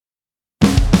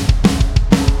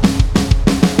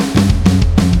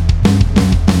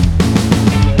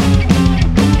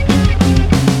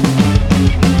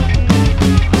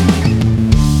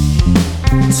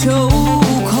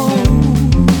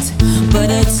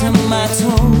to my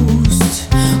toast.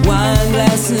 Wine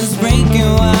glasses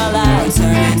breaking while I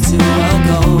turn into a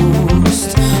ghost.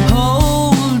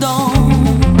 Hold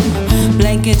on,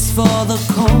 blankets for the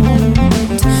cold.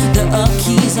 The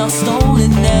keys are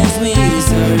stolen as we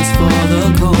search for the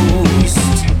coast.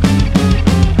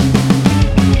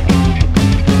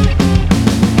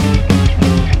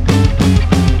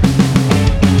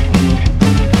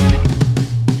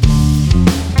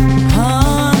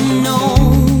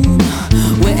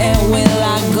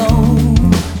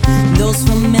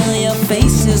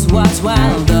 Watch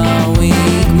while the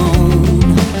weak moan.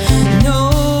 No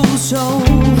show,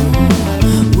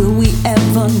 will we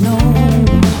ever know?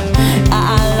 I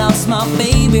lost my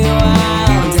baby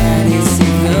while daddy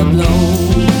took the blow.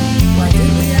 Why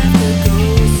did we have to go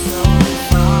so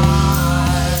far?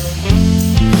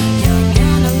 Young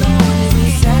and alone, we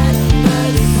sat under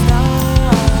the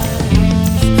stars.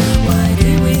 Why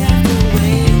did we have to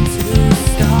wait to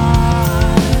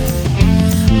start?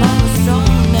 Mama's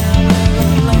strong now,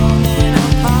 we're alone in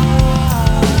our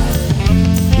heart.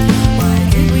 Why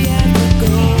did we have to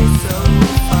go so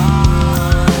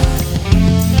far?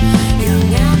 Young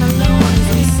and alone,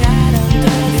 we sat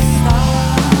under the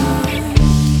stars.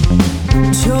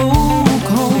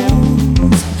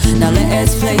 Chokeholds, now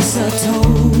let's place a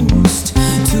toast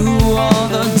to all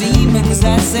the demons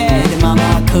that said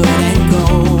Mama couldn't go.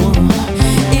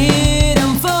 It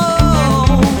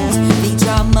unfolds, the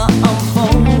drama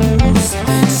unfolds.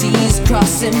 She's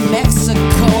crossing Mexico.